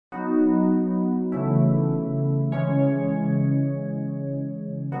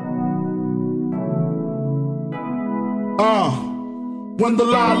When the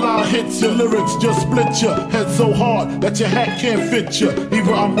la-la hits your lyrics, just split your head so hard that your hat can't fit you.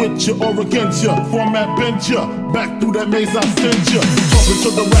 Either I'm with you or against you. Format bent you, back through that maze I sent you. Talking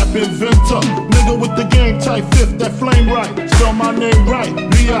to the rap inventor, nigga with the game type fifth, that flame right. Spell my name right,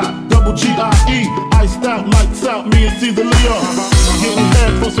 B.I.G. Iced out, lights out, me and Caesar Leo. Getting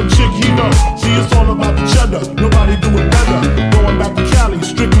head for some chick he know. See, it's all about the cheddar, nobody do it better. Going back to Cali,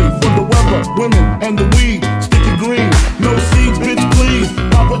 strictly for the weather, women and the weed, sticky green. No seeds, bitch, please.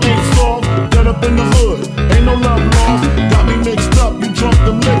 Papa ain't soft, dead up in the hood. Ain't no love lost, got me mixed up. You drunk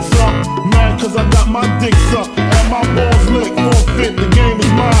the licks up, mad cause I got my dick sucked and my balls licked. Forfeit, the game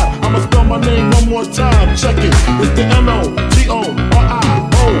is mine. I'ma spell my name one more time. Check it, it's the N-O-T-O-R-I-O-U-S.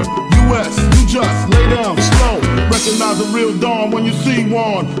 You just lay down slow. Recognize a real dawn when you see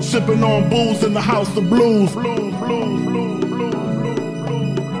one. Sipping on booze in the house of blues.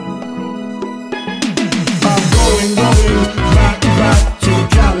 I'm going back to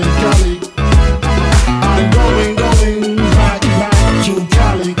Cali, Cali. I'm going back to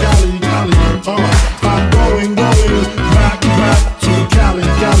Cali, Cali, Cali. I'm going back to Cali,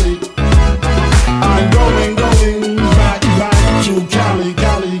 Cali. I'm going back to Cali,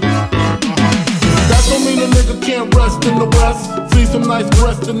 Cali. That don't mean a nigga can't rest in the West. See some nice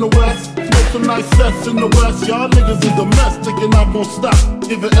breasts in the West. Smoke some nice sets in the West. Y'all niggas is a mess, thinking I'm gon' stop.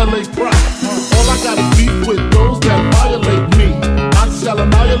 Give it LA pride. All I got is beef with those that violate me. I shall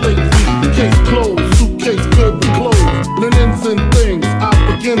annihilate thee. Case closed, suitcase filled with clothes, linens and things. I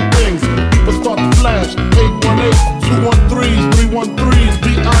begin things. People start to flash. 818-213s, 313s.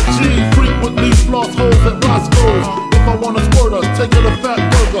 B.I.G. frequently floss holes at Roscoe's. If I want a squirter, take it a fat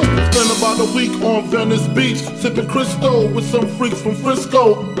burger. Spend about a week on Venice Beach, sipping Cristo with some freaks from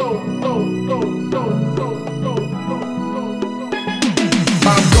Frisco.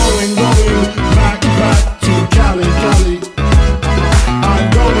 I'm going back to Cali, Cali. I'm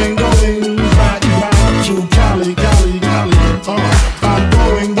going back to Cali, Cali, Cali. I'm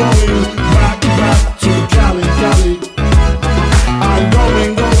going back to Cali, Cali. I'm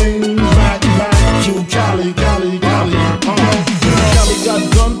going back to Cali, Cali, Cali. Cali got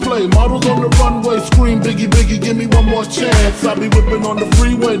gunplay, models on the runway, scream Biggie, Biggie, give me one more chance. I be whipping on the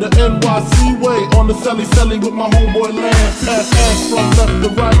freeway, the NYC way, on the celly with my homeboy Lance. Ass from left to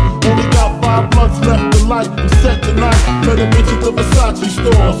right, only got 5 months left to light. I'm set tonight, better bitch at the Versace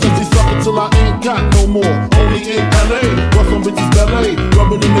store. Since he suck it till I ain't got no more. Only in LA, got some bitches ballet,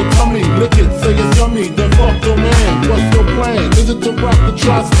 rub it in their tummy, lick it, say it's yummy, then fuck your man. What's your plan? Is it to rock the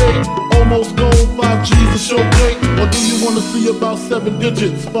tri-state? Almost gold, 5 G's to show gate? Or do you wanna see about 7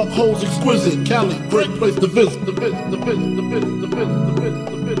 digits? Fuck hoes exquisite, Cali, great place to visit.